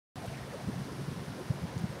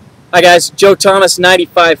Hi guys, Joe Thomas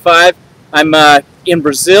 95.5. I'm in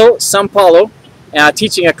Brazil, São Paulo,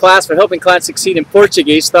 teaching a class for helping clients succeed in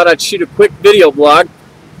Portuguese. Thought I'd shoot a quick video blog,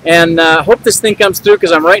 and hope this thing comes through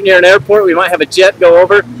because I'm right near an airport. We might have a jet go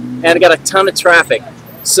over, and I got a ton of traffic.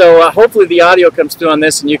 So hopefully the audio comes through on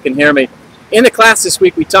this and you can hear me. In the class this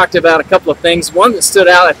week we talked about a couple of things. One that stood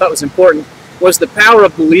out I thought was important was the power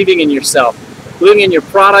of believing in yourself, believing in your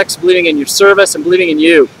products, believing in your service, and believing in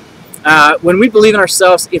you. When we believe in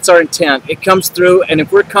ourselves, it's our intent. It comes through, and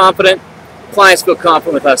if we're confident, clients feel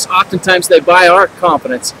confident with us. Oftentimes they buy our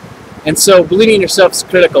confidence. And so believing in yourself is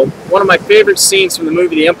critical. One of my favorite scenes from the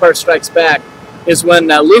movie The Empire Strikes Back is when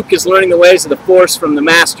Luke is learning the ways of the Force from the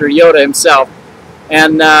Master, Yoda himself.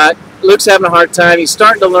 And Luke's having a hard time. He's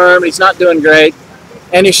starting to learn, but he's not doing great.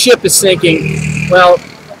 And his ship is sinking. Well,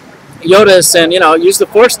 Yoda is saying, use the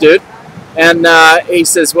Force, dude. And he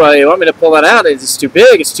says, well, you want me to pull that out? It's too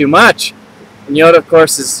big, it's too much. And Yoda, of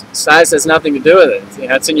course, his size has nothing to do with it.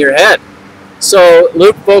 It's in your head. So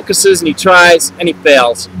Luke focuses and he tries and he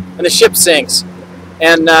fails. And the ship sinks.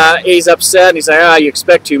 And he's upset and he's like, you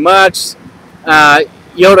expect too much.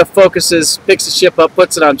 Yoda focuses, picks the ship up,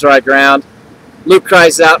 puts it on dry ground. Luke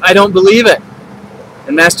cries out, I don't believe it.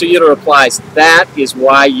 And Master Yoda replies, that is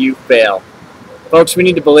why you fail. Folks, we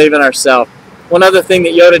need to believe in ourselves. One other thing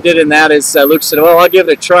that Yoda did in that is Luke said, well, I'll give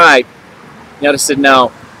it a try. Yoda said,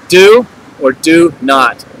 no. Do or do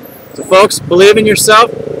not. So folks, believe in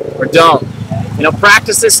yourself or don't.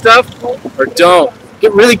 Practice this stuff or don't.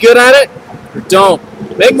 Get really good at it or don't.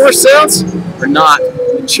 Make more sales or not.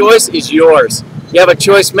 The choice is yours. You have a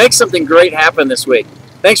choice. Make something great happen this week.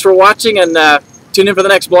 Thanks for watching, and tune in for the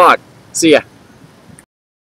next blog. See ya.